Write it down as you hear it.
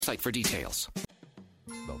Site for details.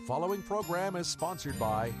 The following program is sponsored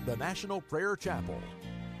by the National Prayer Chapel.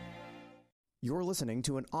 You're listening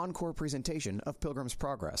to an encore presentation of Pilgrim's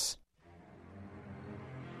Progress.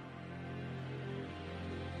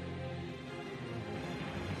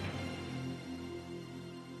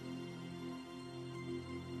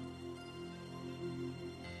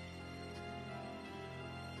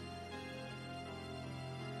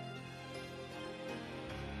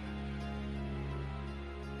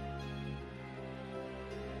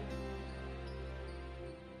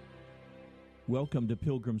 Welcome to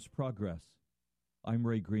Pilgrim's Progress. I'm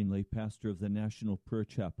Ray Greenley, pastor of the National Prayer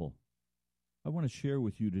Chapel. I want to share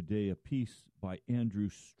with you today a piece by Andrew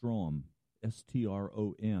Strom,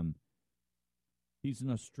 S-T-R-O-M. He's an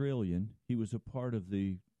Australian. He was a part of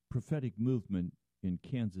the prophetic movement in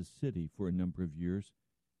Kansas City for a number of years,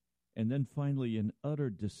 and then finally, in utter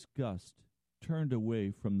disgust, turned away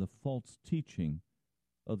from the false teaching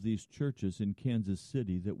of these churches in Kansas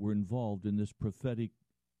City that were involved in this prophetic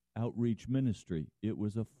outreach ministry. It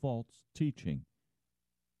was a false teaching.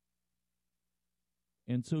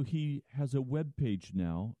 And so he has a web page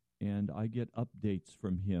now, and I get updates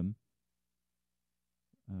from him.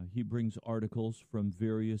 He brings articles from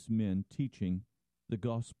various men teaching the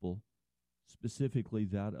gospel, specifically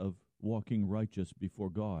that of walking righteous before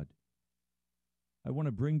God. I want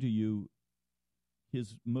to bring to you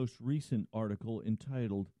his most recent article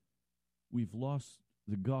entitled, "We've Lost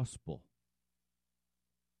the Gospel."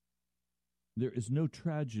 There is no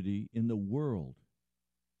tragedy in the world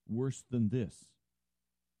worse than this: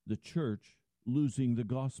 the church losing the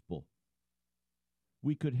gospel.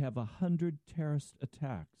 We could have 100 terrorist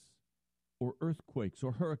attacks, or earthquakes,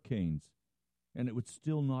 or hurricanes, and it would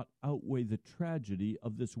still not outweigh the tragedy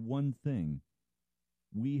of this one thing.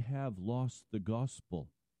 We have lost the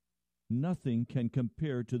gospel. Nothing can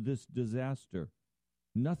compare to this disaster.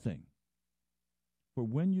 Nothing. For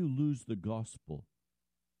when you lose the gospel,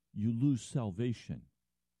 you lose salvation.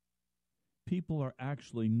 People are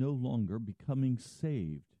actually no longer becoming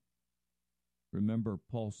saved. Remember,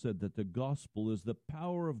 Paul said that the gospel is the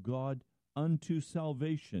power of God unto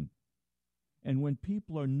salvation. And when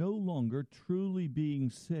people are no longer truly being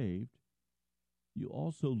saved, you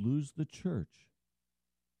also lose the church.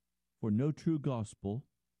 For no true gospel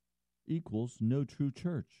equals no true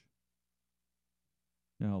church.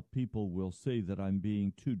 Now, people will say that I'm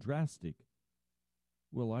being too drastic.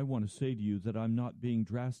 Well, I want to say to you that I'm not being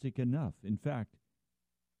drastic enough. In fact,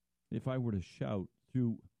 if I were to shout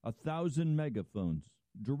through 1,000 megaphones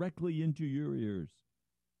directly into your ears,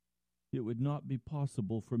 it would not be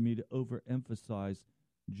possible for me to overemphasize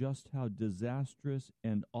just how disastrous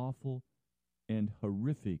and awful and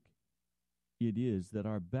horrific it is that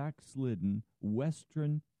our backslidden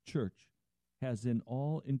Western church has in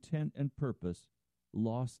all intent and purpose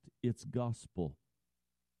lost its gospel.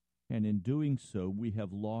 And in doing so, we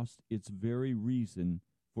have lost its very reason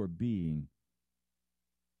for being.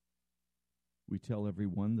 We tell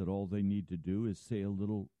everyone that all they need to do is say a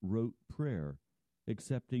little rote prayer,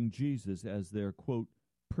 accepting Jesus as their, quote,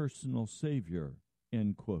 personal Savior,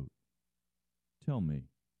 end quote. Tell me,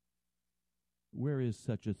 where is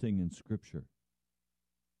such a thing in Scripture?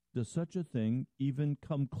 Does such a thing even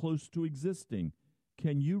come close to existing?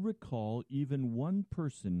 Can you recall even one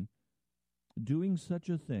person doing such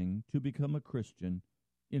a thing to become a Christian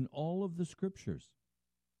in all of the Scriptures?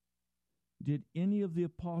 Did any of the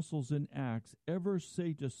apostles in Acts ever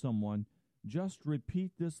say to someone, just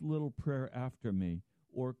repeat this little prayer after me,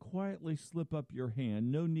 or quietly slip up your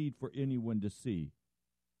hand, no need for anyone to see?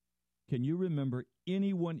 Can you remember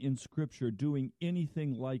anyone in Scripture doing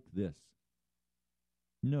anything like this?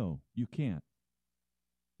 No, you can't.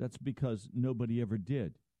 That's because nobody ever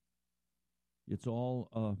did. It's all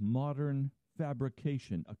a modern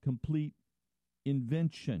fabrication, a complete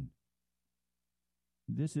invention.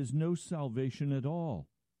 This is no salvation at all.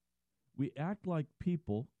 We act like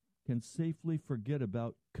people can safely forget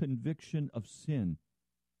about conviction of sin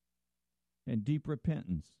and deep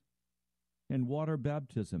repentance and water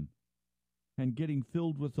baptism and getting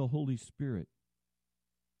filled with the Holy Spirit.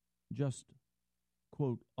 Just,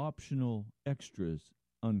 quote, optional extras,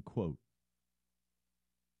 unquote.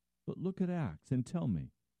 But look at Acts and tell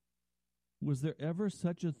me, was there ever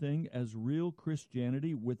such a thing as real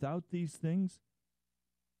Christianity without these things?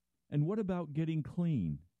 And what about getting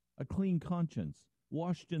clean, a clean conscience,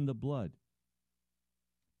 washed in the blood,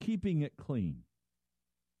 keeping it clean?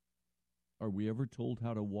 Are we ever told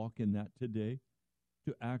how to walk in that today?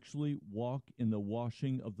 To actually walk in the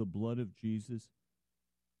washing of the blood of Jesus?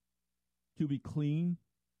 To be clean?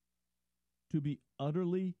 To be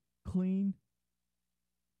utterly clean?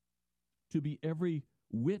 To be every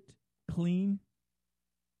wit clean?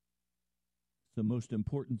 It's the most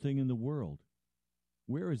important thing in the world.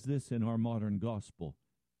 Where is this in our modern gospel?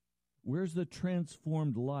 Where's the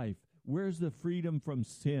transformed life? Where's the freedom from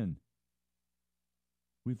sin?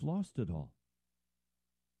 We've lost it all.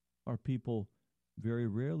 Our people very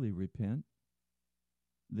rarely repent.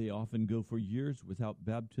 They often go for years without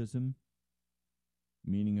baptism,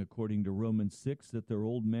 meaning, according to Romans 6, that their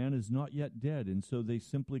old man is not yet dead, and so they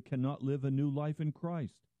simply cannot live a new life in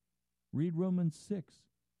Christ. Read Romans 6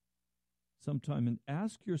 sometime and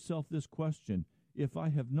ask yourself this question: if I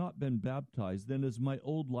have not been baptized, then is my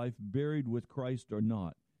old life buried with Christ or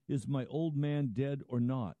not? Is my old man dead or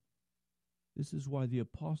not? This is why the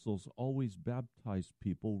apostles always baptized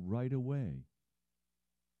people right away.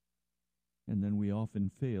 And then we often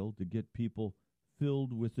fail to get people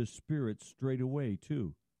filled with the Spirit straight away,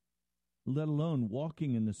 too, let alone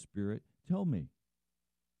walking in the Spirit. Tell me,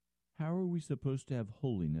 how are we supposed to have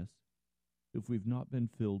holiness if we've not been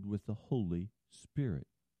filled with the Holy Spirit?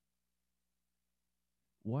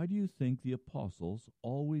 Why do you think the apostles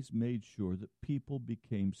always made sure that people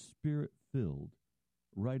became Spirit-filled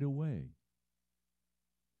right away?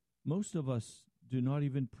 Most of us do not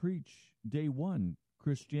even preach day one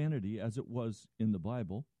Christianity as it was in the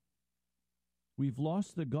Bible. We've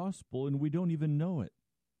lost the gospel and we don't even know it.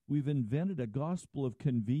 We've invented a gospel of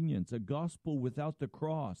convenience, a gospel without the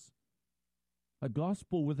cross, a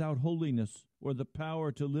gospel without holiness or the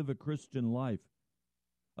power to live a Christian life,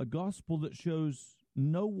 a gospel that shows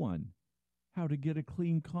no one how to get a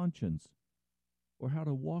clean conscience or how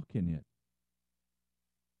to walk in it.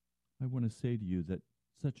 I want to say to you that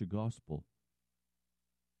such a gospel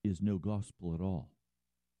is no gospel at all.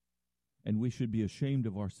 And we should be ashamed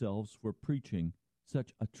of ourselves for preaching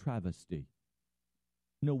such a travesty.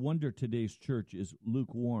 No wonder today's church is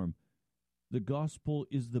lukewarm. The gospel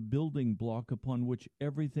is the building block upon which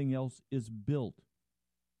everything else is built.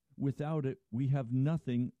 Without it, we have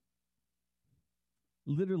nothing,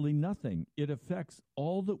 literally nothing. It affects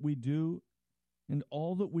all that we do and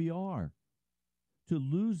all that we are. To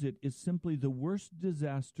lose it is simply the worst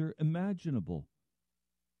disaster imaginable.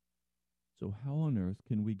 So how on earth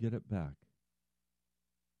can we get it back?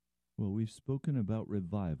 Well, we've spoken about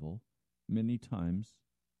revival many times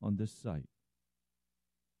on this site.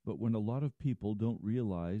 But what a lot of people don't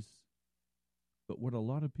realize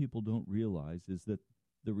is that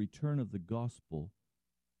the return of the gospel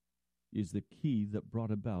is the key that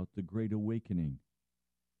brought about the Great Awakening.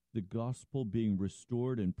 The gospel being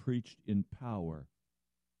restored and preached in power.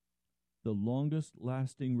 The longest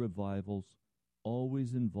lasting revivals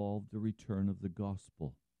always involved the return of the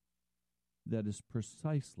gospel. That is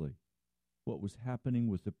precisely what was happening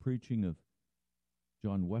with the preaching of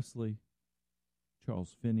John Wesley,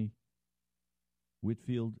 Charles Finney,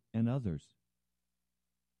 Whitefield, and others.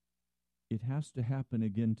 It has to happen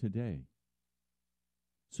again today.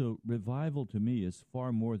 So revival to me is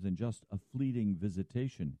far more than just a fleeting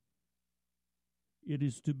visitation. It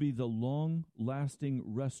is to be the long-lasting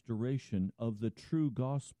restoration of the true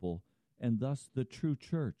gospel and thus the true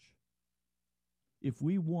church. If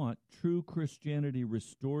we want true Christianity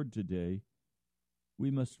restored today,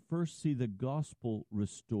 we must first see the gospel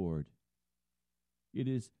restored. It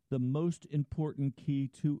is the most important key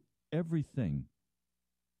to everything.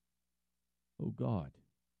 Oh God,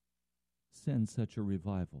 send such a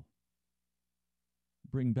revival.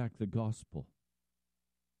 Bring back the gospel.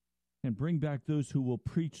 And bring back those who will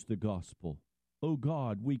preach the gospel. Oh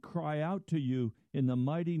God, we cry out to you in the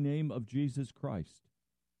mighty name of Jesus Christ.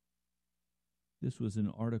 This was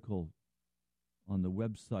an article on the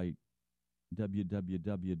website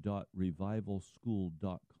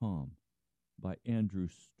www.revivalschool.com by Andrew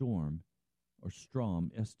Storm, or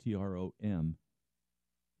Strom, S-T-R-O-M.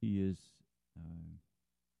 He is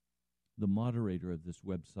the moderator of this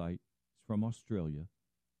website. It's from Australia.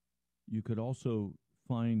 You could also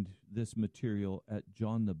find this material at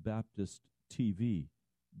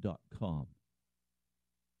johnthebaptisttv.com.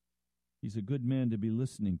 He's a good man to be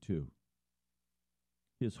listening to.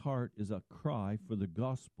 His heart is a cry for the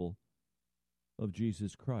gospel of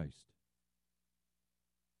Jesus Christ.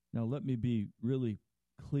 Now let me be really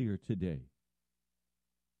clear today.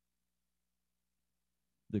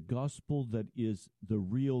 The gospel that is the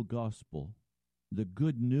real gospel, the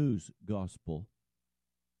good news gospel,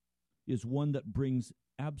 is one that brings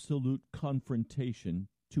absolute confrontation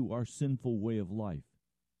to our sinful way of life.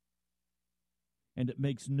 And it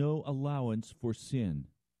makes no allowance for sin,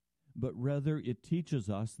 but rather it teaches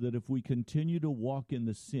us that if we continue to walk in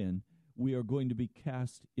the sin, we are going to be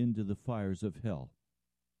cast into the fires of hell.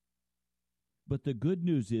 But the good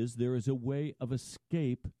news is there is a way of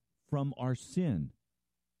escape from our sin.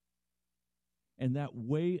 And that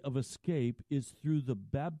way of escape is through the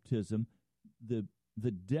baptism, the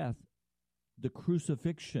death, the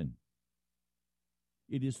crucifixion.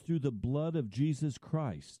 It is through the blood of Jesus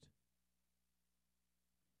Christ.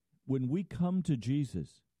 When we come to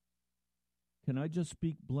Jesus, can I just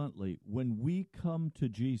speak bluntly? When we come to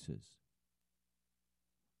Jesus,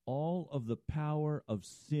 all of the power of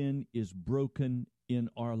sin is broken in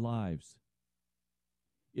our lives.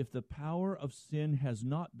 If the power of sin has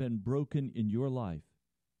not been broken in your life,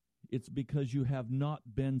 it's because you have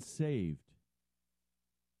not been saved,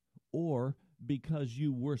 or because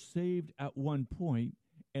you were saved at one point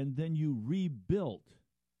and then you rebuilt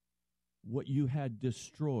what you had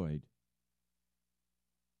destroyed.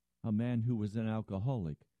 A man who was an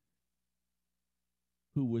alcoholic,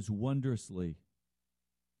 who was wondrously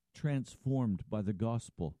transformed by the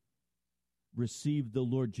gospel, received the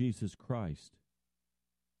Lord Jesus Christ,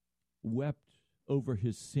 wept over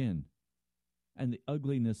his sin and the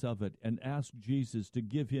ugliness of it, and asked Jesus to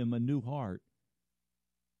give him a new heart.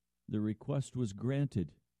 The request was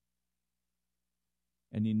granted,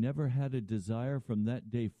 and he never had a desire from that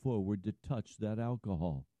day forward to touch that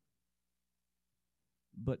alcohol.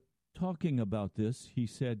 But talking about this, he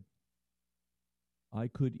said, I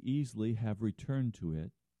could easily have returned to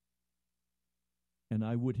it, and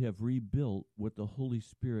I would have rebuilt what the Holy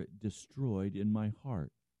Spirit destroyed in my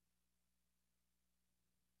heart.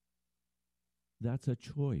 That's a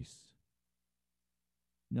choice.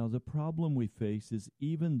 Now, the problem we face is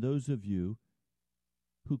even those of you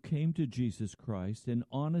who came to Jesus Christ and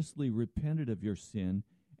honestly repented of your sin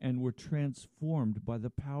and were transformed by the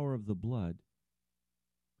power of the blood,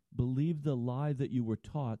 believed the lie that you were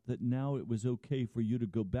taught that now it was okay for you to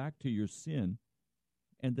go back to your sin,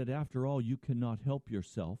 and that after all you cannot help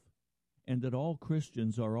yourself, and that all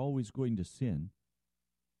Christians are always going to sin.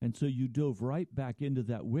 And so you dove right back into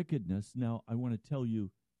that wickedness. Now, I want to tell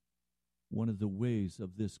you one of the ways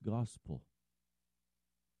of this gospel.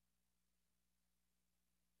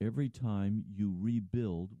 Every time you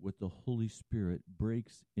rebuild what the Holy Spirit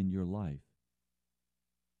breaks in your life,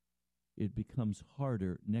 it becomes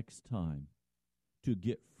harder next time to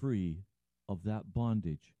get free of that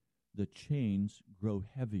bondage. The chains grow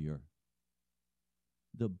heavier.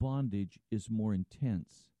 The bondage is more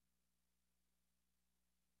intense.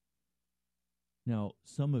 Now,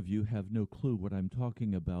 some of you have no clue what I'm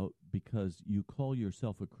talking about because you call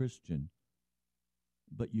yourself a Christian,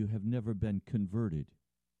 but you have never been converted.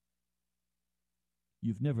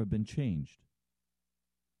 You've never been changed.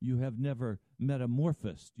 You have never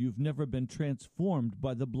metamorphosed. You've never been transformed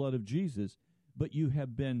by the blood of Jesus, but you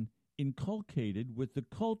have been inculcated with the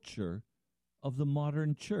culture of the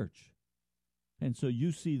modern church. And so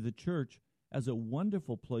you see the church as a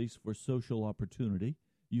wonderful place for social opportunity.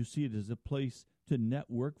 You see it as a place to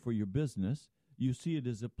network for your business. You see it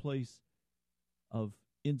as a place of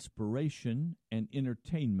inspiration and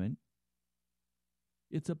entertainment.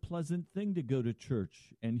 It's a pleasant thing to go to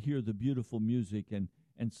church and hear the beautiful music and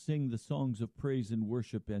sing the songs of praise and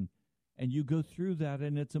worship, and you go through that,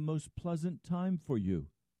 and it's a most pleasant time for you.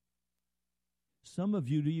 Some of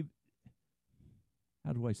you,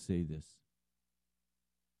 how do I say this?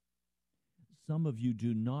 Some of you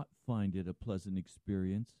do not find it a pleasant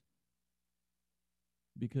experience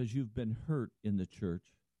because you've been hurt in the church,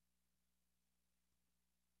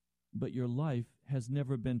 but your life has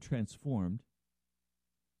never been transformed.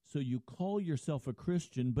 So you call yourself a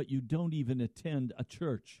Christian, but you don't even attend a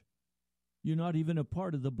church. You're not even a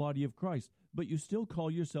part of the body of Christ, but you still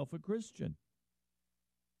call yourself a Christian.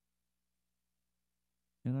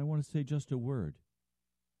 And I want to say just a word.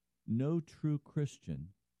 No true Christian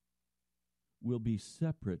will be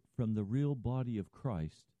separate from the real body of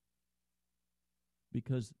Christ,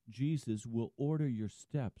 because Jesus will order your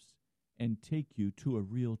steps and take you to a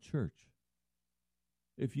real church.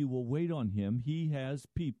 If you will wait on him, he has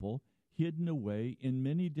people hidden away in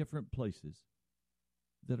many different places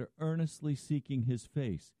that are earnestly seeking his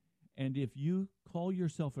face. And if you call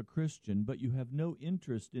yourself a Christian, but you have no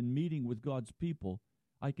interest in meeting with God's people,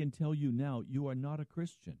 I can tell you now, you are not a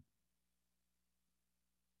Christian.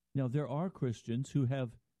 Now, there are Christians who have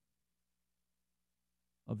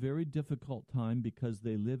a very difficult time because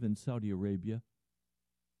they live in Saudi Arabia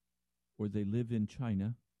or they live in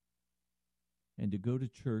China, and to go to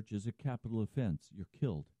church is a capital offense. You're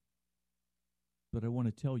killed. But I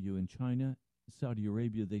want to tell you, in China, Saudi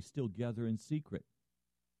Arabia, they still gather in secret.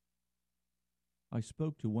 I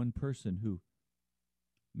spoke to one person who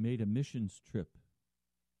made a missions trip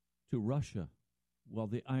to Russia while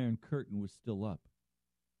the Iron Curtain was still up.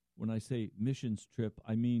 When I say missions trip,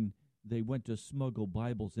 I mean they went to smuggle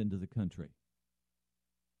Bibles into the country.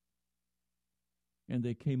 And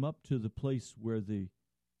they came up to the place where the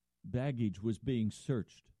baggage was being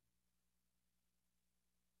searched.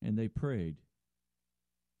 And they prayed.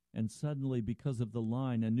 And suddenly, because of the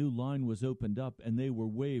line, a new line was opened up, and they were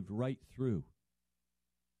waved right through.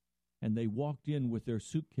 And they walked in with their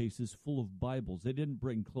suitcases full of Bibles. They didn't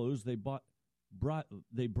bring clothes. They brought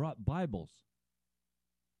Bibles.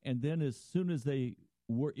 And then as soon as they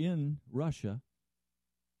were in Russia,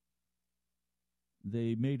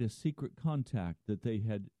 they made a secret contact that they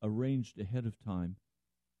had arranged ahead of time.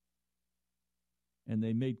 And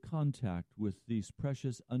they made contact with these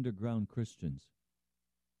precious underground Christians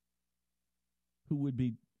who would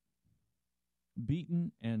be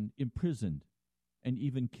beaten and imprisoned and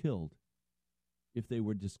even killed if they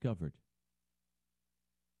were discovered.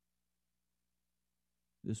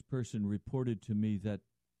 This person reported to me that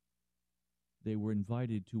they were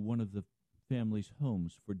invited to one of the family's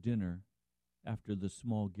homes for dinner after the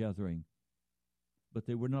small gathering, but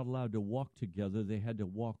they were not allowed to walk together. They had to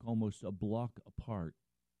walk almost a block apart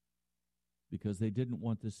because they didn't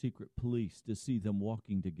want the secret police to see them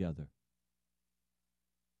walking together.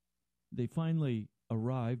 They finally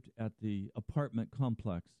arrived at the apartment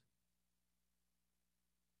complex.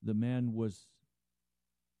 The man was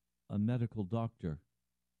a medical doctor,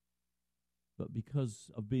 but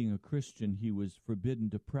because of being a Christian, he was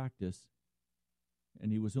forbidden to practice,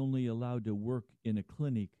 and he was only allowed to work in a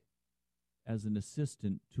clinic as an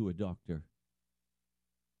assistant to a doctor.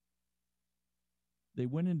 They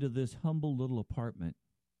went into this humble little apartment,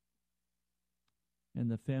 and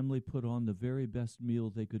the family put on the very best meal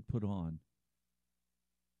they could put on.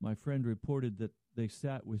 My friend reported that they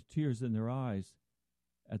sat with tears in their eyes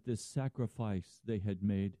at this sacrifice they had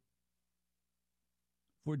made.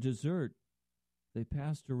 For dessert, they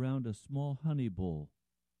passed around a small honey bowl,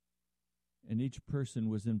 and each person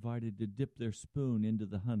was invited to dip their spoon into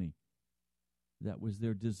the honey. That was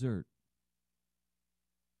their dessert.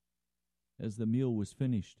 As the meal was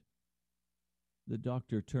finished, the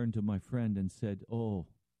doctor turned to my friend and said, "Oh,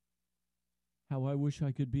 how I wish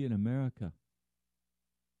I could be in America,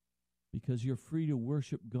 because you're free to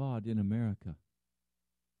worship God in America."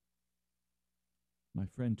 My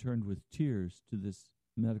friend turned with tears to this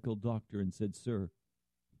medical doctor and said, "Sir,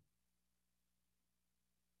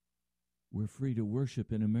 we're free to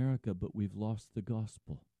worship in America, but we've lost the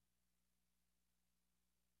gospel.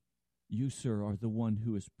 You, sir, are the one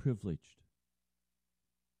who is privileged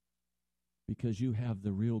because you have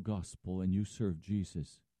the real gospel and you serve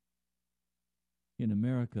Jesus. In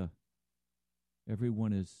America,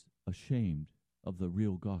 everyone is ashamed of the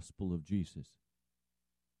real gospel of Jesus."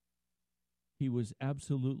 He was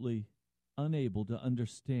absolutely unable to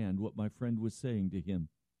understand what my friend was saying to him.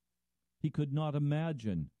 He could not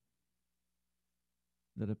imagine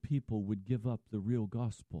that a people would give up the real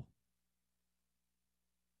gospel.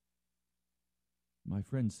 My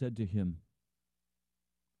friend said to him,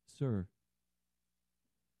 "Sir,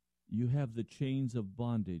 you have the chains of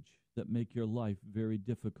bondage that make your life very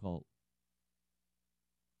difficult.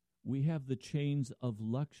 We have the chains of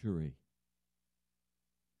luxury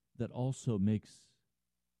that also makes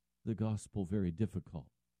the gospel very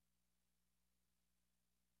difficult."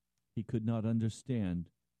 He could not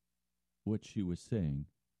understand what she was saying.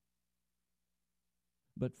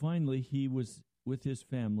 But finally, he was, with his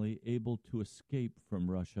family, able to escape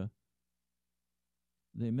from Russia.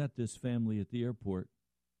 They met this family at the airport.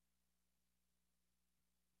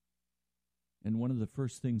 And one of the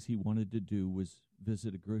first things he wanted to do was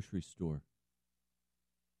visit a grocery store.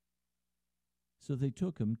 So they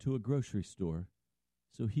took him to a grocery store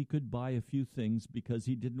so he could buy a few things because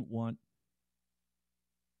he didn't want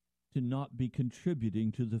to not be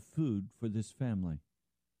contributing to the food for this family.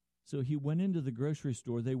 So he went into the grocery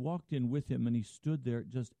store. They walked in with him, and he stood there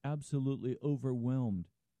just absolutely overwhelmed.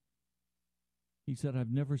 He said,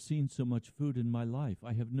 "I've never seen so much food in my life.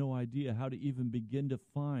 I have no idea how to even begin to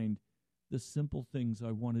find the simple things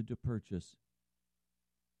I wanted to purchase."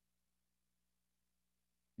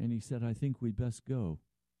 And he said, "I think we best go."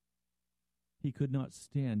 He could not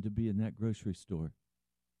stand to be in that grocery store.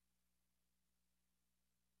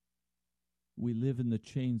 We live in the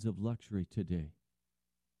chains of luxury today.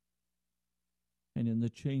 And in the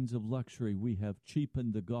chains of luxury, we have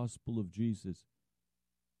cheapened the gospel of Jesus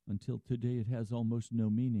until today it has almost no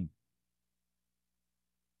meaning.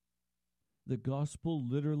 The gospel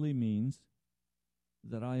literally means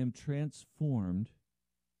that I am transformed,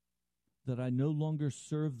 that I no longer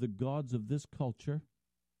serve the gods of this culture.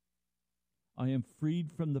 I am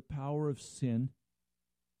freed from the power of sin.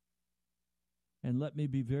 And let me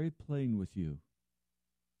be very plain with you.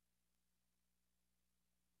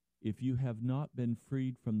 If you have not been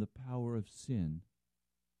freed from the power of sin,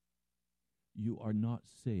 you are not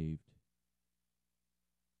saved.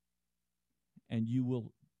 And you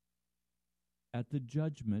will, at the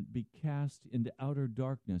judgment, be cast into outer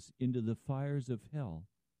darkness, into the fires of hell,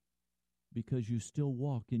 because you still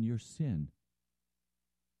walk in your sin.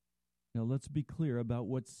 Now let's be clear about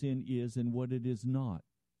what sin is and what it is not.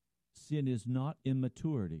 Sin is not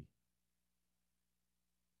immaturity.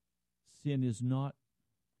 Sin is not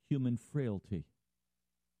human frailty.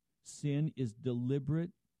 Sin is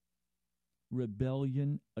deliberate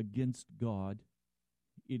rebellion against God.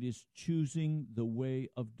 It is choosing the way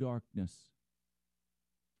of darkness.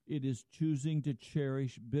 It is choosing to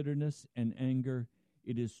cherish bitterness and anger.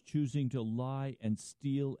 It is choosing to lie and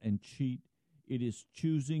steal and cheat. It is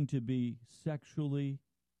choosing to be sexually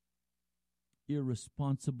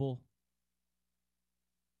irresponsible.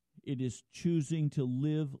 It is choosing to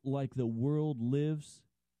live like the world lives.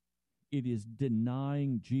 It is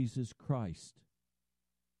denying Jesus Christ.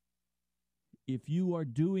 If you are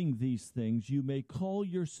doing these things, you may call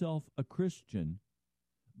yourself a Christian,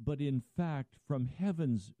 but in fact, from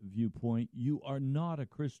heaven's viewpoint, you are not a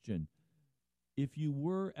Christian. If you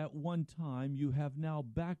were at one time, you have now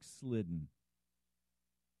backslidden.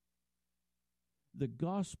 The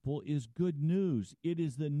gospel is good news. It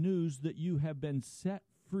is the news that you have been set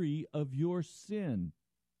free of your sin.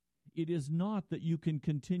 It is not that you can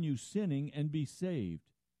continue sinning and be saved.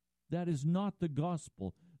 That is not the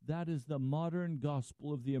gospel. That is the modern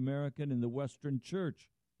gospel of the American and the Western church,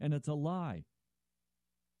 and it's a lie.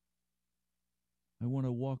 I want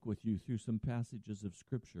to walk with you through some passages of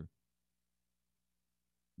Scripture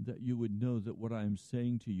that you would know that what I am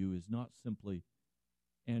saying to you is not simply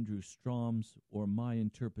Andrew Strom's or my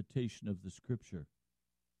interpretation of the Scripture.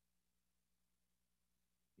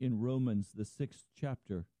 In Romans, the 6th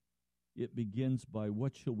chapter, it begins by,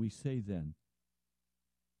 what shall we say then?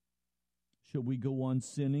 Shall we go on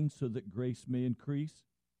sinning so that grace may increase?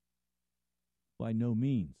 By no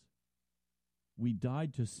means. We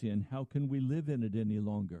died to sin. How can we live in it any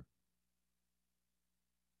longer?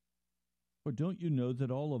 Or don't you know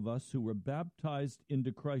that all of us who were baptized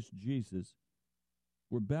into Christ Jesus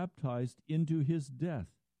were baptized into his death?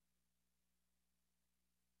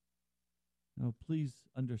 Now, please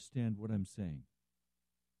understand what I'm saying.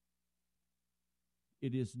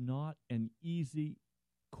 It is not an easy,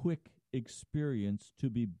 quick experience to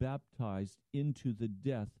be baptized into the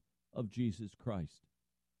death of Jesus Christ.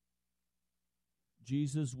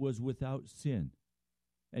 Jesus was without sin,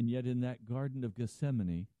 and yet in that Garden of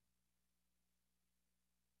Gethsemane,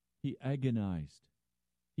 he agonized.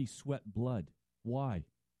 He sweat blood. Why?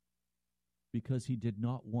 Because he did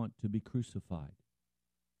not want to be crucified.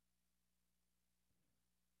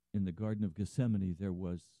 In the Garden of Gethsemane, there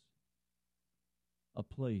was a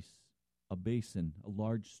place, a basin, a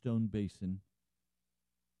large stone basin,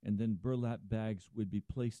 and then burlap bags would be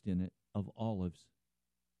placed in it of olives.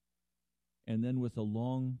 And then with a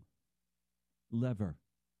long lever,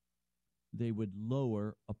 they would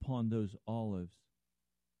lower upon those olives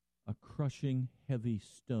a crushing heavy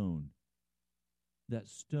stone. That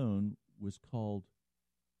stone was called,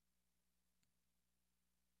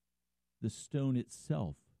 the stone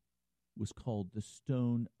itself was called the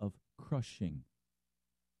stone of crushing.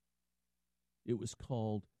 It was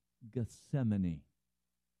called Gethsemane.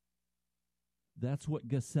 That's what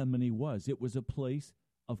Gethsemane was. It was a place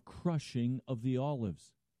of crushing of the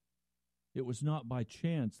olives. It was not by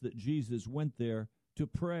chance that Jesus went there to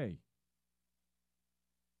pray.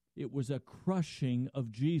 It was a crushing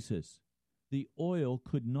of Jesus. The oil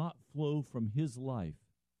could not flow from his life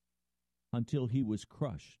until he was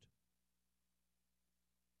crushed.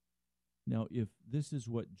 Now, if this is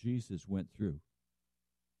what Jesus went through,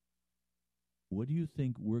 what do you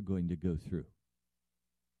think we're going to go through?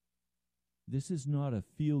 This is not a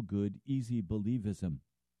feel-good, easy believism.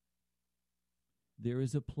 There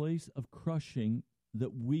is a place of crushing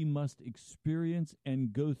that we must experience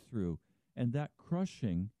and go through, and that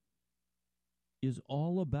crushing is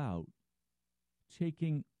all about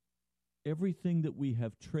taking everything that we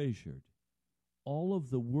have treasured, all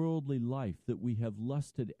of the worldly life that we have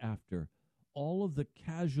lusted after, all of the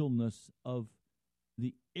casualness of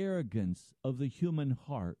the arrogance of the human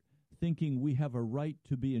heart, thinking we have a right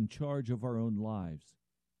to be in charge of our own lives.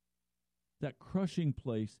 That crushing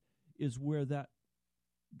place is where that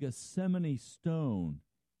Gethsemane stone,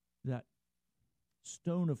 that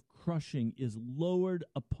stone of crushing, is lowered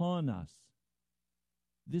upon us.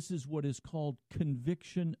 This is what is called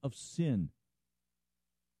conviction of sin.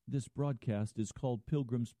 This broadcast is called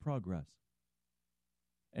Pilgrim's Progress.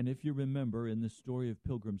 And if you remember in the story of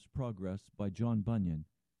Pilgrim's Progress by John Bunyan,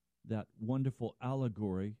 that wonderful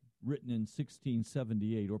allegory written in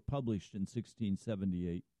 1678 or published in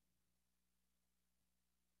 1678.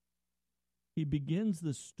 He begins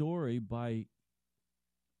the story by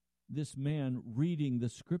this man reading the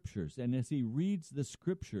Scriptures, and as he reads the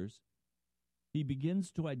Scriptures, he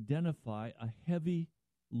begins to identify a heavy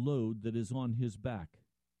load that is on his back.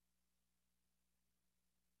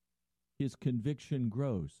 His conviction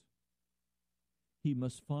grows. He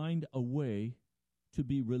must find a way to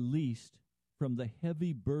be released from the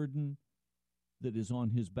heavy burden that is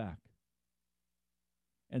on his back.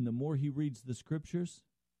 And the more he reads the Scriptures,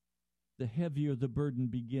 the heavier the burden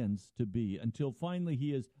begins to be, until finally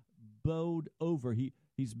he is bowed over.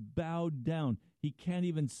 He's bowed down. He can't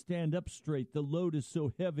even stand up straight. The load is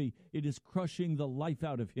so heavy, it is crushing the life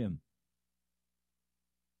out of him.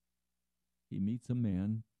 He meets a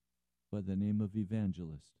man by the name of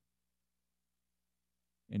Evangelist.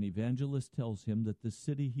 And Evangelist tells him that the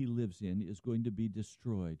city he lives in is going to be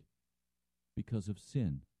destroyed because of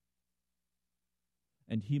sin.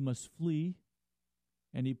 And he must flee,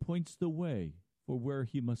 and he points the way for where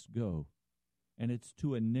he must go. And it's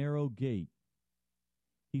to a narrow gate.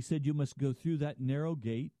 He said, you must go through that narrow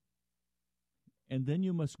gate, and then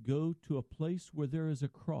you must go to a place where there is a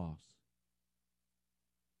cross.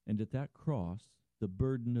 And at that cross, the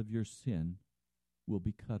burden of your sin will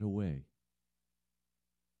be cut away.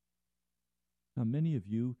 Now, many of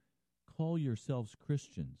you call yourselves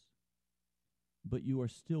Christians, but you are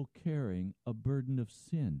still carrying a burden of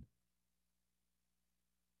sin.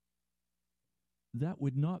 That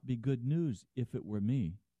would not be good news if it were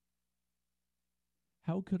me.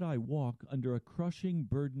 How could I walk under a crushing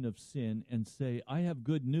burden of sin and say, I have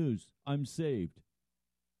good news, I'm saved?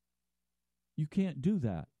 You can't do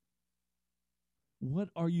that. What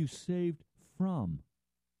are you saved from?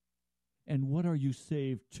 And what are you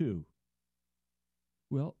saved to?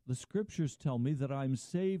 Well, the Scriptures tell me that I'm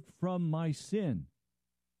saved from my sin,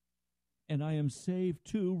 and I am saved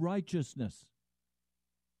to righteousness.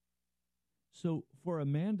 So for a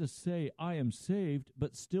man to say, I am saved,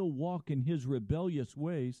 but still walk in his rebellious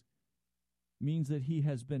ways, means that he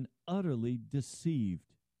has been utterly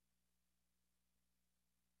deceived.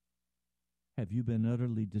 Have you been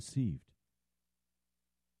utterly deceived?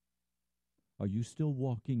 Are you still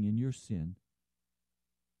walking in your sin?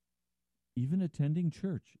 Even attending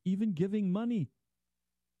church, even giving money.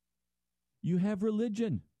 You have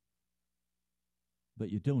religion, but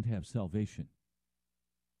you don't have salvation.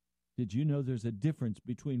 Did you know there's a difference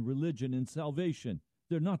between religion and salvation?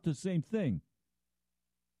 They're not the same thing.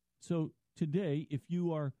 So today, if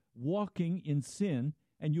you are walking in sin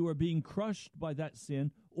and you are being crushed by that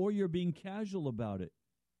sin, or you're being casual about it,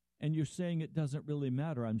 and you're saying it doesn't really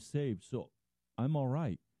matter, I'm saved, so I'm all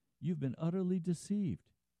right, you've been utterly deceived.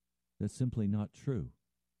 That's simply not true.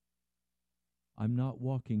 I'm not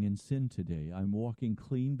walking in sin today. I'm walking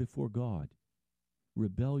clean before God.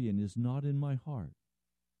 Rebellion is not in my heart.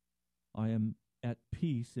 I am at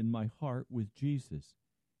peace in my heart with Jesus,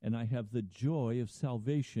 and I have the joy of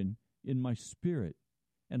salvation in my spirit,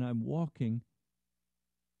 and I'm walking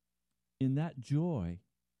in that joy,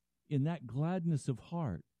 in that gladness of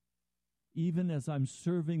heart, even as I'm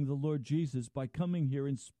serving the Lord Jesus by coming here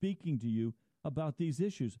and speaking to you about these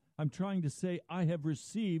issues. I'm trying to say I have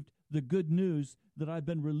received the good news that I've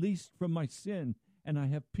been released from my sin, and I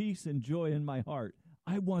have peace and joy in my heart.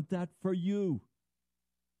 I want that for you.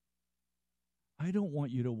 I don't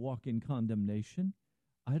want you to walk in condemnation.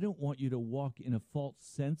 I don't want you to walk in a false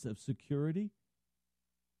sense of security.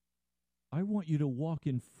 I want you to walk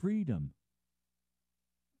in freedom.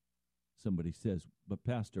 Somebody says, but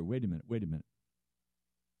Pastor, wait a minute.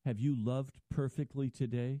 Have you loved perfectly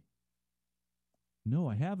today? No,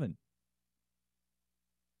 I haven't.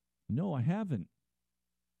 No, I haven't.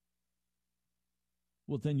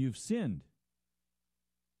 Well, then you've sinned.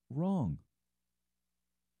 Wrong.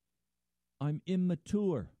 I'm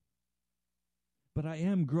immature, but I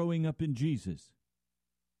am growing up in Jesus.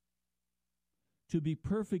 To be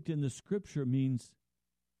perfect in the Scripture means,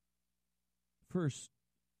 first,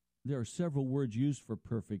 there are several words used for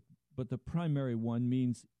perfect, but the primary one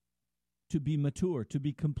means to be mature, to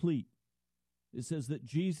be complete. It says that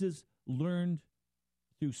Jesus learned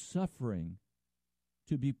through suffering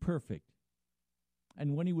to be perfect.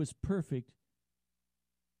 And when he was perfect,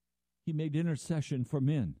 he made intercession for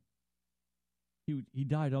men. He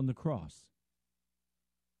died on the cross.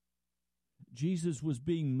 Jesus was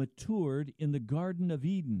being matured in the Garden of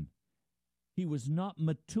Eden. He was not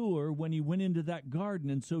mature when he went into that garden,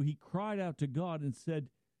 and so he cried out to God and said,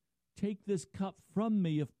 take this cup from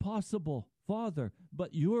me if possible, Father,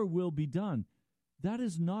 but your will be done. That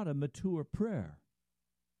is not a mature prayer.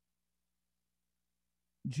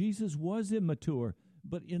 Jesus was immature,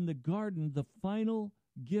 but in the garden, the final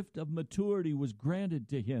gift of maturity was granted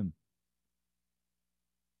to him.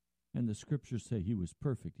 And the scriptures say he was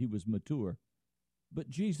perfect, he was mature. But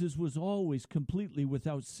Jesus was always completely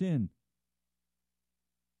without sin.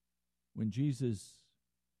 When Jesus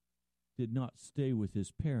did not stay with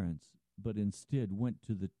his parents, but instead went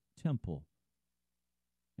to the temple,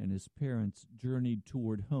 and his parents journeyed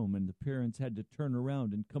toward home, and the parents had to turn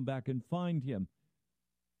around and come back and find him,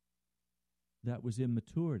 that was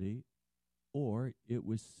immaturity, or it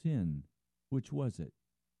was sin. Which was it?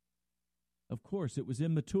 Of course, it was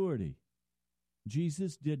immaturity.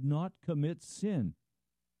 Jesus did not commit sin.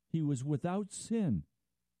 He was without sin,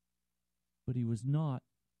 but he was not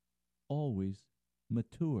always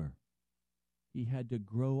mature. He had to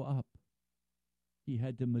grow up. He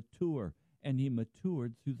had to mature, and he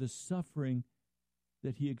matured through the suffering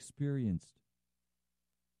that he experienced.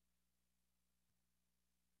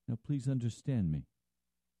 Now, please understand me.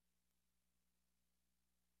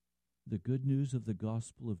 The good news of the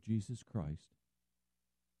gospel of Jesus Christ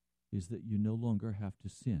is that you no longer have to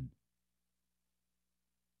sin.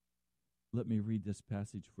 Let me read this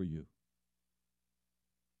passage for you.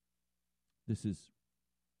 This is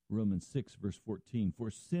Romans 6, verse 14.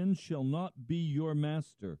 For sin shall not be your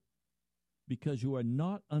master, because you are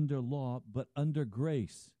not under law, but under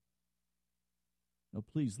grace. Now,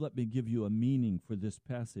 please let me give you a meaning for this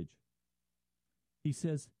passage. He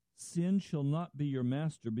says, sin shall not be your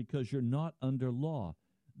master because you're not under law.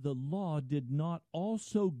 The law did not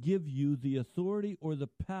also give you the authority or the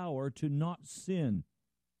power to not sin.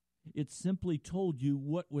 It simply told you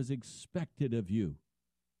what was expected of you.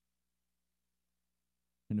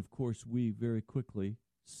 And of course, we very quickly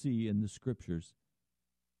see in the scriptures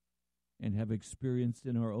and have experienced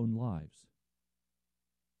in our own lives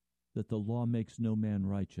that the law makes no man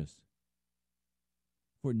righteous.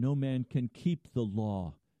 For no man can keep the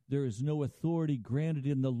law. There is no authority granted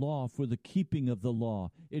in the law for the keeping of the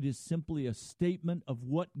law. It is simply a statement of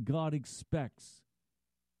what God expects.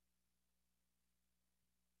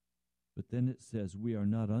 But then it says we are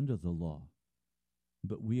not under the law,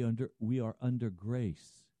 but we are under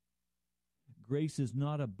grace. Grace is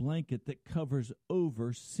not a blanket that covers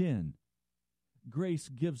over sin. Grace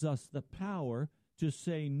gives us the power to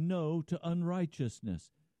say no to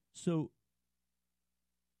unrighteousness. So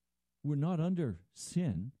we're not under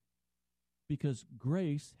sin because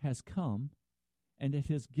grace has come and it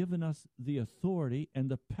has given us the authority and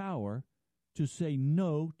the power to say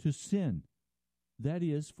no to sin. That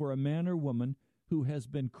is, for a man or woman who has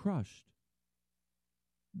been crushed.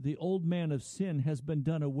 The old man of sin has been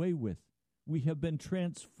done away with. We have been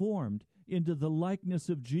transformed into the likeness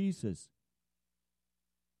of Jesus.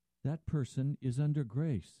 That person is under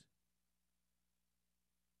grace.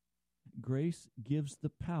 Grace gives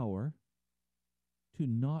the power to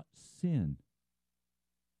not sin.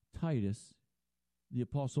 Titus, the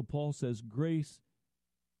Apostle Paul says, grace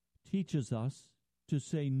teaches us to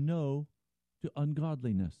say no to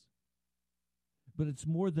ungodliness. But it's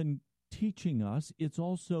more than teaching us, it's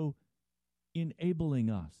also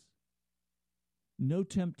enabling us. No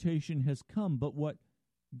temptation has come but what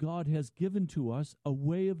God has given to us, a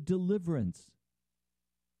way of deliverance.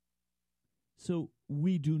 So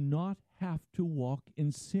we do not have to walk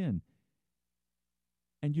in sin.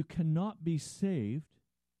 And you cannot be saved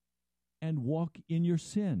and walk in your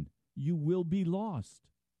sin. You will be lost.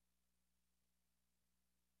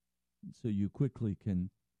 So you quickly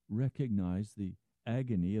can recognize the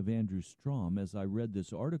agony of Andrew Strom as I read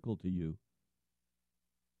this article to you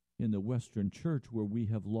in the Western Church where we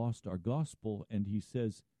have lost our gospel, and he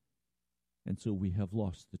says, and so we have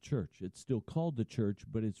lost the church. It's still called the church,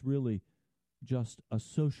 but it's really just a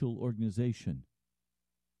social organization.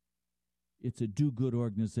 It's a do-good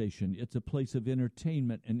organization. It's a place of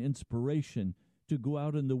entertainment and inspiration to go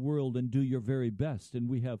out in the world and do your very best. And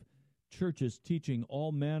we have churches teaching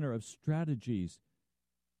all manner of strategies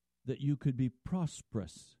that you could be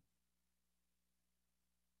prosperous.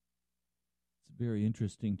 It's very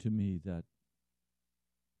interesting to me that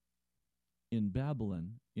in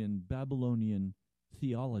Babylon, in Babylonian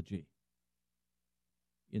theology,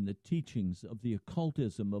 in the teachings of the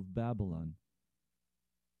occultism of Babylon,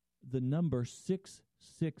 the number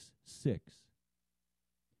 666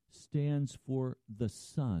 stands for the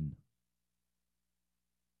sun.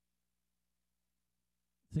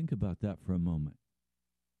 Think about that for a moment.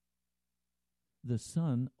 The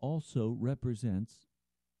sun also represents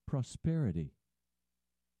prosperity.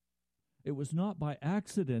 It was not by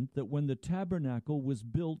accident that when the tabernacle was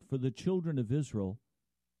built for the children of Israel,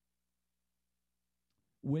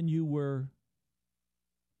 when you were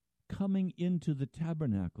coming into the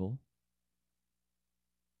tabernacle,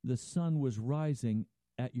 the sun was rising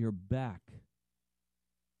at your back.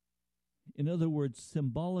 In other words,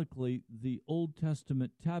 symbolically, the Old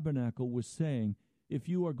Testament tabernacle was saying, if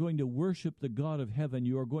you are going to worship the God of heaven,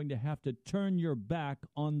 you are going to have to turn your back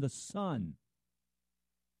on the sun.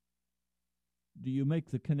 Do you make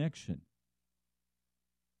the connection?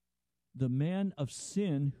 The man of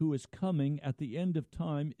sin who is coming at the end of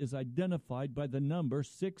time is identified by the number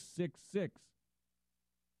 666.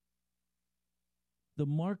 The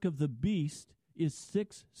mark of the beast is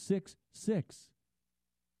 666.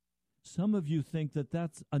 Some of you think that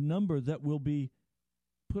that's a number that will be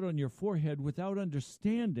put on your forehead without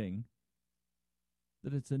understanding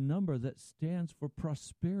that it's a number that stands for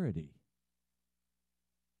prosperity.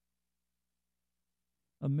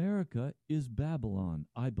 America is Babylon,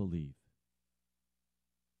 I believe.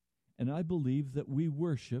 And I believe that we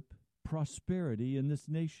worship prosperity in this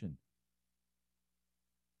nation.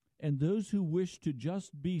 And those who wish to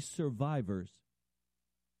just be survivors,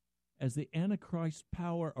 as the Antichrist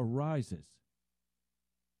power arises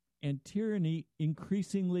and tyranny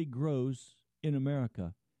increasingly grows in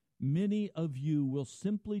America, many of you will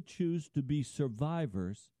simply choose to be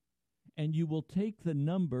survivors, and you will take the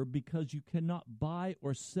number because you cannot buy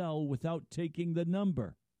or sell without taking the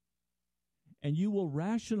number. And you will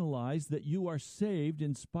rationalize that you are saved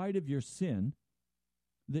in spite of your sin,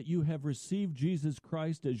 that you have received Jesus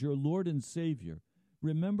Christ as your Lord and Savior.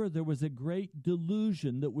 Remember, there was a great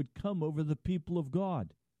delusion that would come over the people of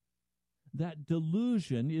God. That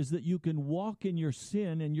delusion is that you can walk in your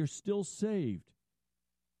sin and you're still saved.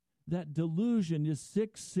 That delusion is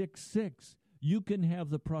 666. You can have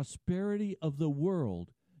the prosperity of the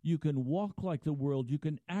world. You can walk like the world. You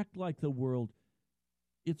can act like the world.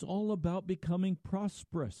 It's all about becoming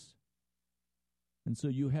prosperous. And so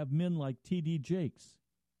you have men like T.D. Jakes,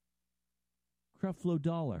 Creflo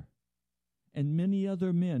Dollar, and many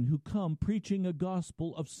other men who come preaching a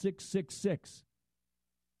gospel of 666.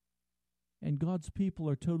 And God's people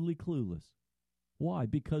are totally clueless. Why?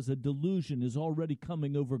 Because a delusion is already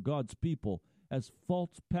coming over God's people as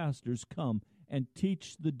false pastors come and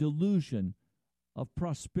teach the delusion of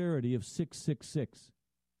prosperity of 666.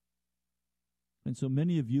 And so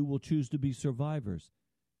many of you will choose to be survivors.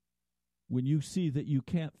 When you see that you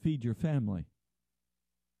can't feed your family,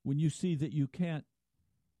 when you see that you can't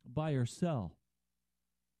buy or sell,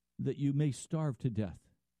 that you may starve to death,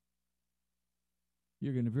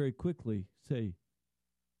 you're going to very quickly say,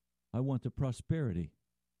 I want the prosperity.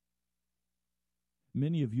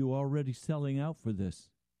 Many of you are already selling out for this.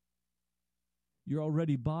 You're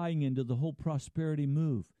already buying into the whole prosperity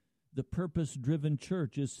move. The purpose-driven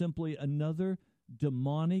church is simply another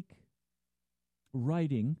demonic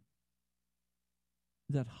writing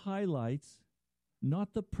that highlights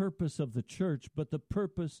not the purpose of the church, but the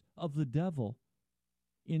purpose of the devil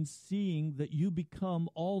in seeing that you become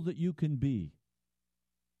all that you can be.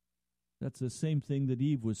 That's the same thing that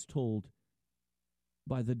Eve was told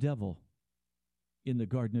by the devil in the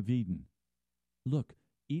Garden of Eden. Look,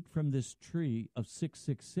 eat from this tree of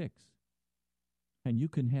 666, and you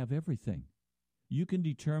can have everything. You can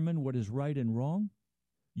determine what is right and wrong.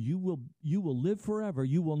 You will live forever.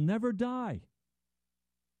 You will never die.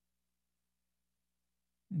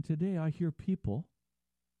 And today I hear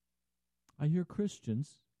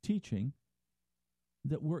Christians teaching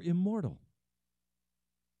that we're immortal,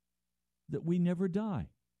 that we never die.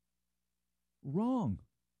 Wrong.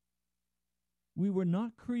 We were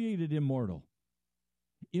not created immortal.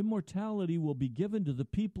 Immortality will be given to the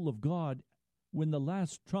people of God when the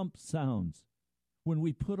last trump sounds, when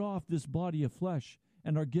we put off this body of flesh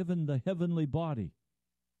and are given the heavenly body.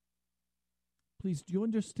 Please, do you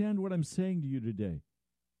understand what I'm saying to you today?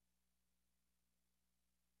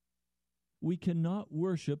 We cannot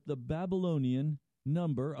worship the Babylonian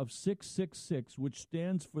number of 666, which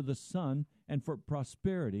stands for the sun and for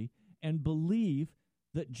prosperity, and believe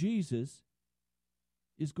that Jesus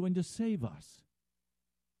is going to save us.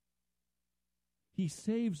 He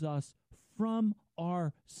saves us from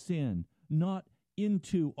our sin, not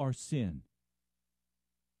into our sin.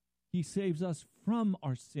 He saves us from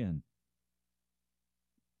our sin.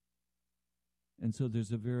 And so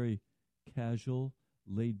there's a very casual,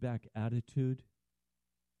 laid-back attitude.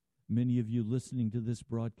 Many of you listening to this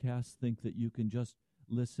broadcast think that you can just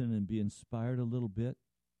listen and be inspired a little bit.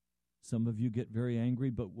 Some of you get very angry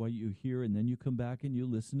about what you hear, and then you come back and you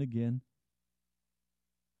listen again.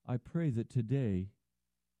 I pray that today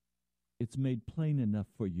it's made plain enough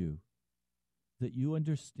for you that you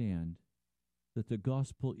understand that the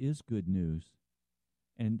gospel is good news,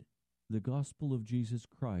 and the gospel of Jesus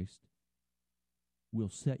Christ will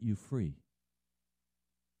set you free.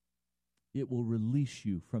 It will release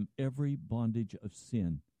you from every bondage of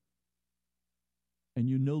sin. And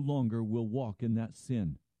you no longer will walk in that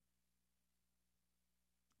sin.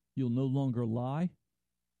 You'll no longer lie.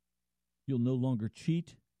 You'll no longer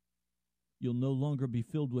cheat. You'll no longer be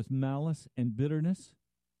filled with malice and bitterness.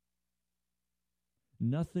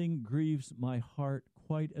 Nothing grieves my heart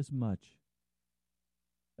quite as much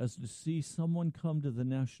as to see someone come to the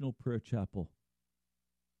National Prayer Chapel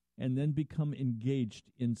and then become engaged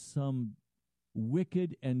in some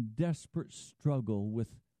wicked and desperate struggle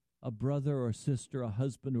with a brother or a sister, a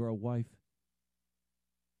husband or a wife.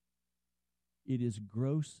 It is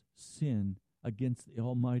gross sin against the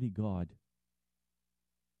Almighty God.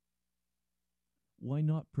 Why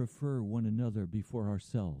not prefer one another before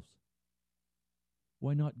ourselves?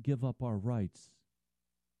 Why not give up our rights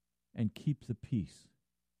and keep the peace?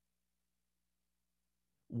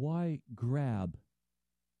 Why grab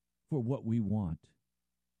for what we want?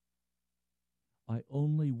 I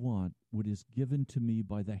only want what is given to me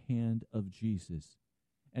by the hand of Jesus.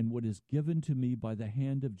 And what is given to me by the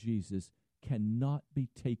hand of Jesus cannot be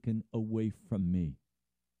taken away from me.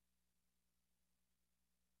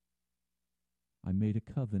 I made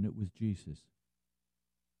a covenant with Jesus.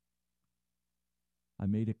 I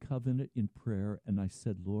made a covenant in prayer, and I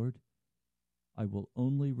said, Lord, I will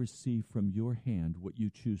only receive from your hand what you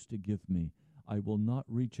choose to give me. I will not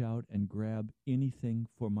reach out and grab anything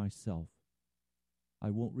for myself. I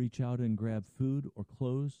won't reach out and grab food or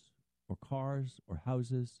clothes or cars or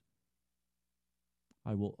houses.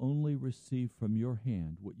 I will only receive from your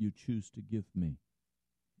hand what you choose to give me.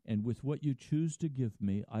 And with what you choose to give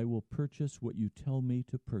me, I will purchase what you tell me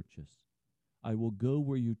to purchase. I will go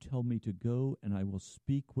where you tell me to go, and I will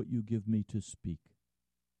speak what you give me to speak.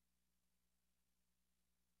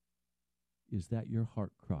 Is that your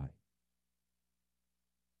heart cry?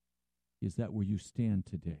 Is that where you stand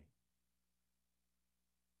today?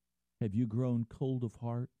 Have you grown cold of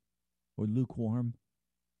heart or lukewarm?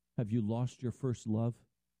 Have you lost your first love?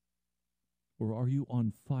 Or are you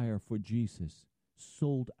on fire for Jesus,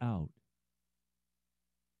 sold out?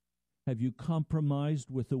 Have you compromised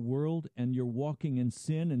with the world and you're walking in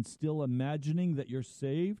sin and still imagining that you're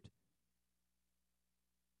saved?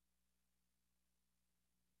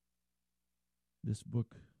 This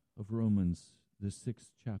book of Romans, this 6th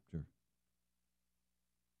chapter,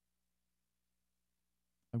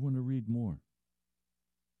 I want to read more.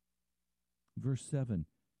 Verse 7,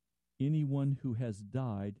 anyone who has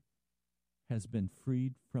died has been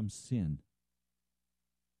freed from sin.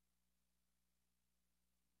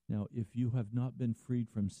 Now, if you have not been freed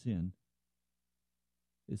from sin,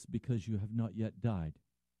 it's because you have not yet died.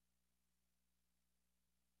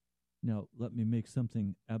 Now, let me make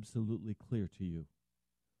something absolutely clear to you.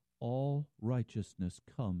 All righteousness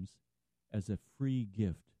comes as a free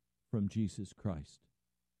gift from Jesus Christ.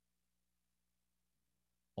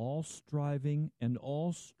 All striving and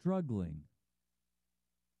all struggling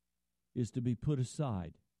is to be put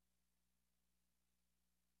aside.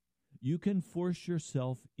 You can force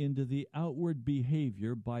yourself into the outward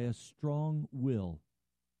behavior by a strong will.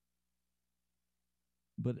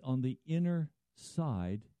 But on the inner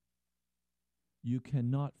side, you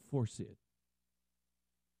cannot force it.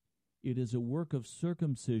 It is a work of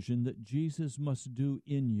circumcision that Jesus must do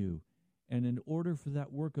in you. And in order for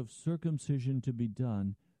that work of circumcision to be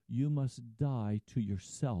done, you must die to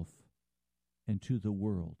yourself and to the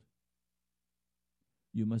world.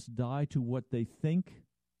 You must die to what they think,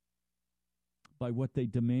 by what they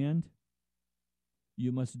demand.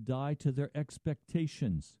 You must die to their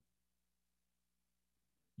expectations.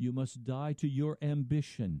 You must die to your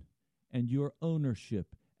ambition and your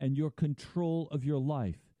ownership and your control of your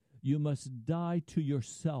life. You must die to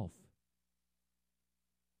yourself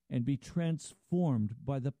and be transformed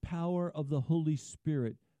by the power of the Holy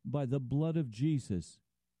Spirit, by the blood of Jesus.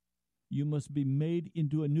 You must be made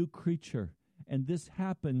into a new creature, and this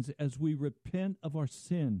happens as we repent of our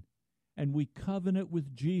sin and we covenant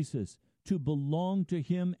with Jesus to belong to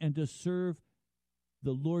him and to serve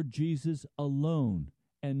the Lord Jesus alone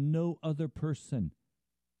and no other person.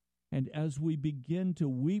 And as we begin to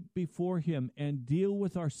weep before him and deal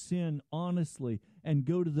with our sin honestly and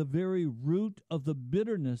go to the very root of the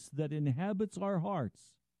bitterness that inhabits our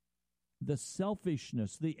hearts, the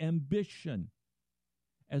selfishness, the ambition,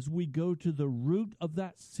 as we go to the root of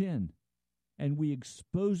that sin and we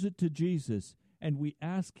expose it to Jesus and we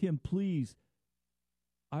ask him, please,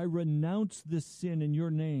 I renounce this sin in your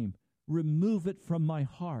name. Remove it from my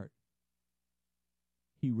heart.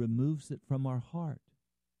 He removes it from our heart.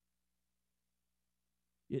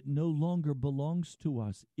 It no longer belongs to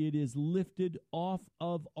us. It is lifted off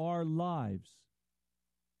of our lives.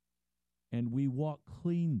 And we walk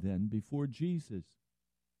clean then before Jesus.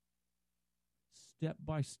 Step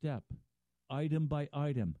by step, item by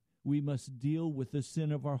item, we must deal with the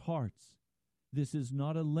sin of our hearts. This is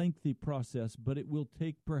not a lengthy process, but it will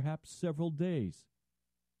take perhaps several days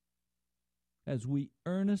as we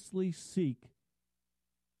earnestly seek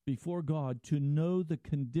before God to know the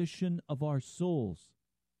condition of our souls.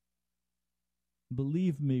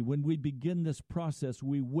 Believe me, when we begin this process,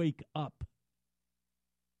 we wake up.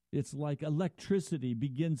 It's like electricity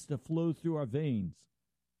begins to flow through our veins.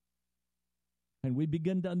 And we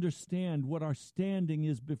begin to understand what our standing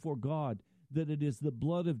is before God, that it is the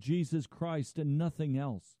blood of Jesus Christ and nothing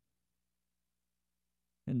else.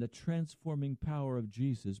 And the transforming power of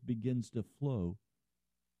Jesus begins to flow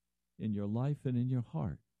in your life and in your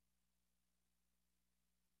heart.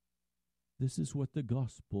 This is what the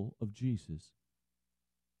gospel of Jesus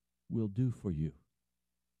will do for you.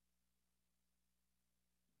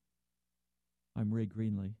 I'm Ray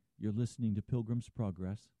Greenley. You're listening to Pilgrim's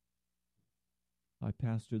Progress. I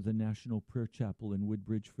pastor the National Prayer Chapel in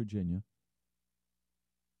Woodbridge, Virginia.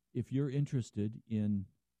 If you're interested in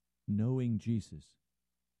knowing Jesus,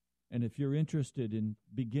 and if you're interested in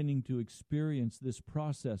beginning to experience this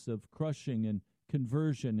process of crushing and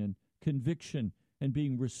conversion and conviction and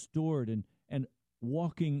being restored and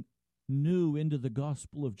walking new into the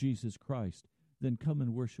gospel of Jesus Christ, then come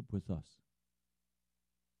and worship with us.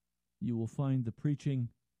 You will find the preaching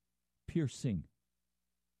piercing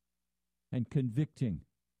and convicting.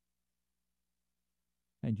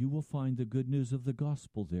 And you will find the good news of the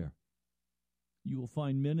gospel there. You will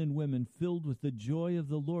find men and women filled with the joy of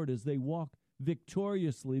the Lord as they walk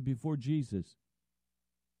victoriously before Jesus.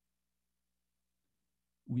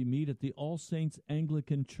 We meet at the All Saints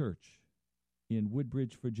Anglican Church in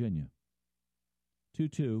Woodbridge, Virginia,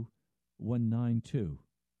 22192.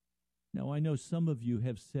 Now, I know some of you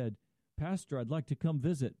have said, Pastor, I'd like to come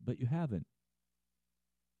visit, but you haven't.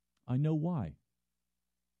 I know why.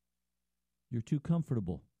 You're too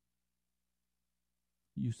comfortable.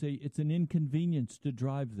 You say it's an inconvenience to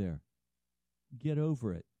drive there. Get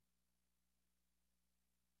over it.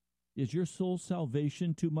 Is your soul's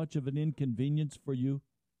salvation too much of an inconvenience for you?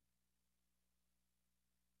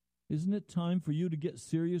 Isn't it time for you to get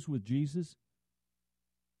serious with Jesus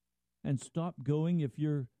and stop going if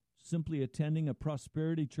you're simply attending a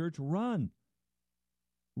prosperity church? Run.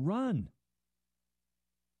 Run.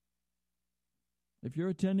 If you're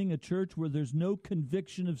attending a church where there's no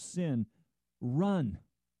conviction of sin, run.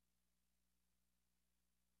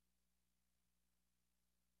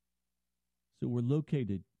 So we're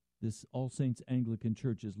located, this All Saints Anglican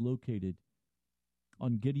Church is located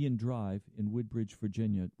on Gideon Drive in Woodbridge,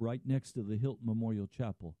 Virginia, right next to the Hilton Memorial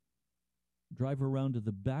Chapel. Drive around to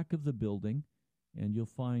the back of the building, and you'll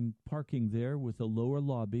find parking there with a lower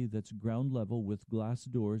lobby that's ground level with glass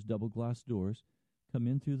doors, double glass doors. Come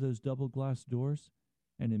in through those double glass doors,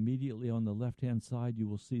 and immediately on the left-hand side, you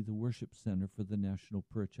will see the worship center for the National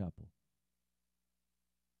Prayer Chapel.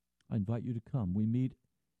 I invite you to come. We meet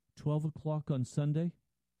 12 o'clock on Sunday,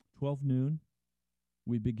 12 noon.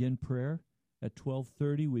 We begin prayer. At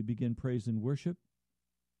 12:30, we begin praise and worship.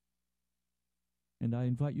 And I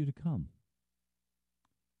invite you to come.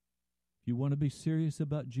 If you want to be serious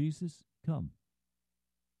about Jesus, come.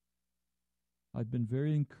 I've been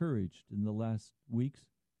very encouraged in the last weeks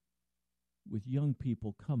with young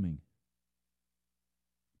people coming,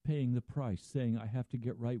 paying the price, saying, I have to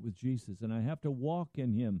get right with Jesus, and I have to walk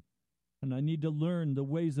in Him, and I need to learn the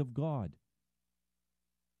ways of God.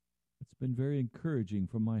 It's been very encouraging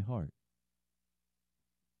from my heart.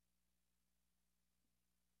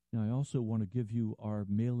 Now, I also want to give you our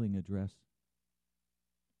mailing address.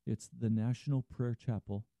 It's the National Prayer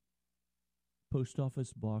Chapel, Post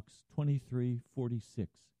Office Box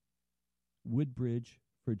 2346, Woodbridge,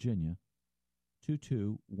 Virginia,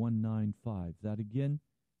 22195. That again,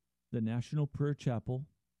 the National Prayer Chapel,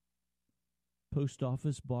 Post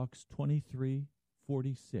Office Box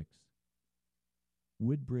 2346,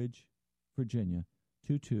 Woodbridge, Virginia,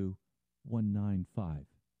 22195.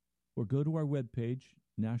 Or go to our webpage,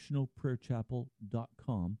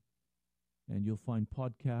 nationalprayerchapel.com, and you'll find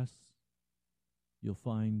podcasts, you'll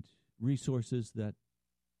find resources that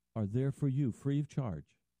are there for you, free of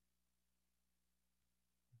charge.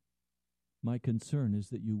 My concern is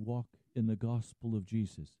that you walk in the gospel of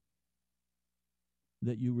Jesus,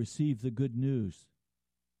 that you receive the good news,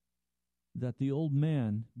 that the old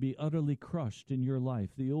man be utterly crushed in your life,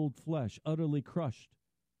 the old flesh utterly crushed,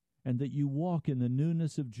 and that you walk in the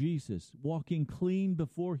newness of Jesus, walking clean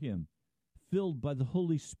before Him, filled by the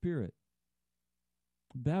Holy Spirit,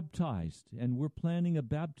 baptized, and we're planning a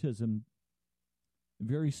baptism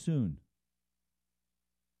very soon.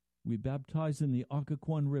 We baptize in the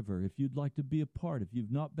Occoquan River. If you'd like to be a part, if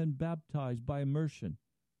you've not been baptized by immersion,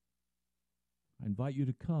 I invite you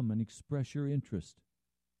to come and express your interest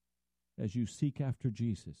as you seek after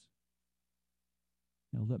Jesus.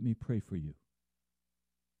 Now let me pray for you.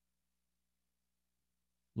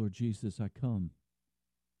 Lord Jesus, I come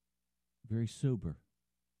very sober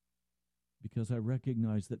because I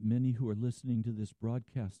recognize that many who are listening to this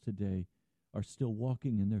broadcast today are still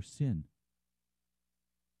walking in their sin.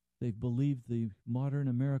 They've believed the modern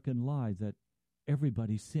American lie that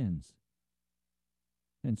everybody sins,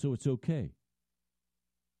 and so it's okay.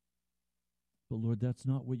 But Lord, that's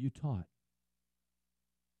not what you taught.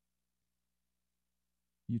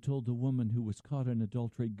 You told the woman who was caught in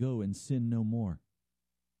adultery, go and sin no more.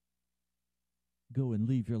 Go and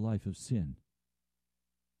leave your life of sin.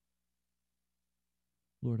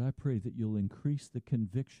 Lord, I pray that you'll increase the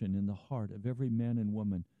conviction in the heart of every man and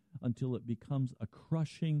woman until it becomes a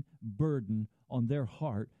crushing burden on their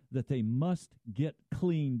heart that they must get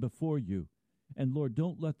clean before you. And Lord,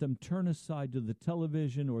 don't let them turn aside to the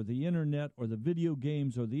television or the internet or the video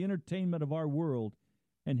games or the entertainment of our world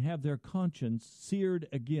and have their conscience seared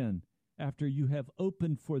again after you have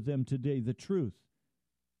opened for them today the truth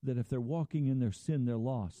that if they're walking in their sin, they're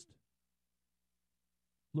lost.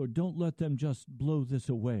 Lord, don't let them just blow this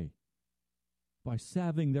away by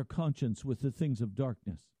salving their conscience with the things of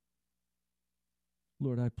darkness.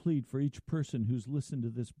 Lord, I plead for each person who's listened to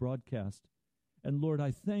this broadcast. And Lord, I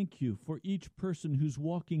thank you for each person who's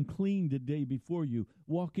walking clean today before you,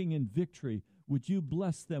 walking in victory. Would you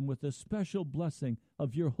bless them with a special blessing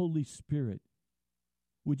of your Holy Spirit?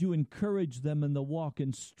 Would you encourage them in the walk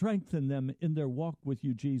and strengthen them in their walk with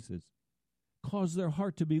you, Jesus? Cause their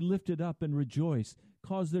heart to be lifted up and rejoice.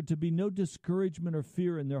 Cause there to be no discouragement or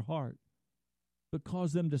fear in their heart, but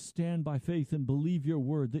cause them to stand by faith and believe your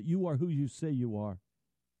word, that you are who you say you are,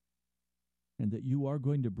 and that you are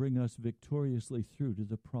going to bring us victoriously through to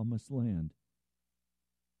the promised land.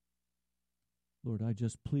 Lord, I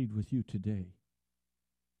just plead with you today.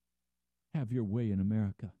 Have your way in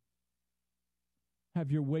America.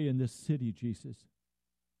 Have your way in this city, Jesus.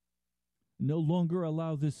 No longer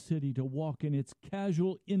allow this city to walk in its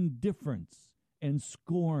casual indifference and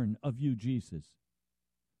scorn of you, Jesus,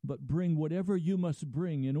 but bring whatever you must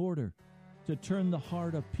bring in order to turn the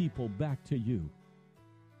heart of people back to you.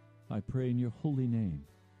 I pray in your holy name.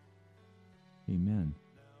 Amen.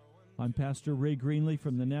 I'm Pastor Ray Greenley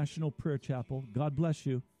from the National Prayer Chapel. God bless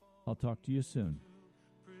you. I'll talk to you soon.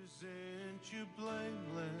 Present you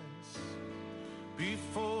blameless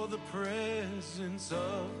before the presence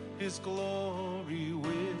of his glory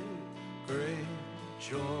with great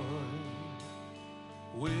joy.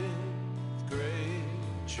 With great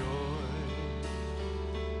joy.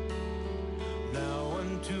 Now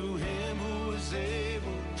unto him who is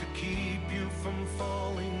able to keep you from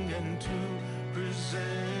falling and to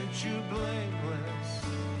present you blameless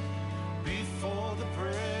before the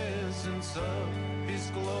presence of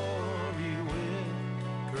his glory with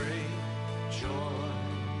great joy.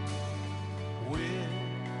 With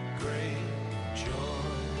great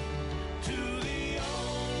joy. To the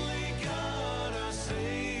only God our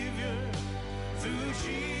Savior, through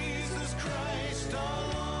Jesus Christ our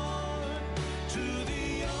Lord. To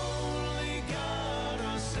the only God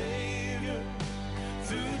our Savior,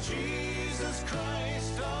 through Jesus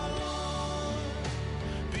Christ our Lord,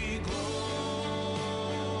 be glory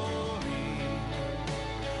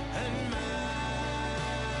and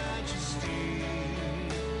majesty,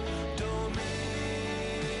 dominion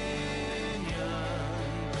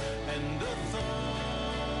and authority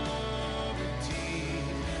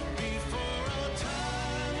before all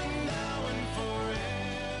time and now and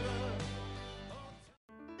forever.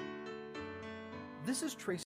 This is Tracy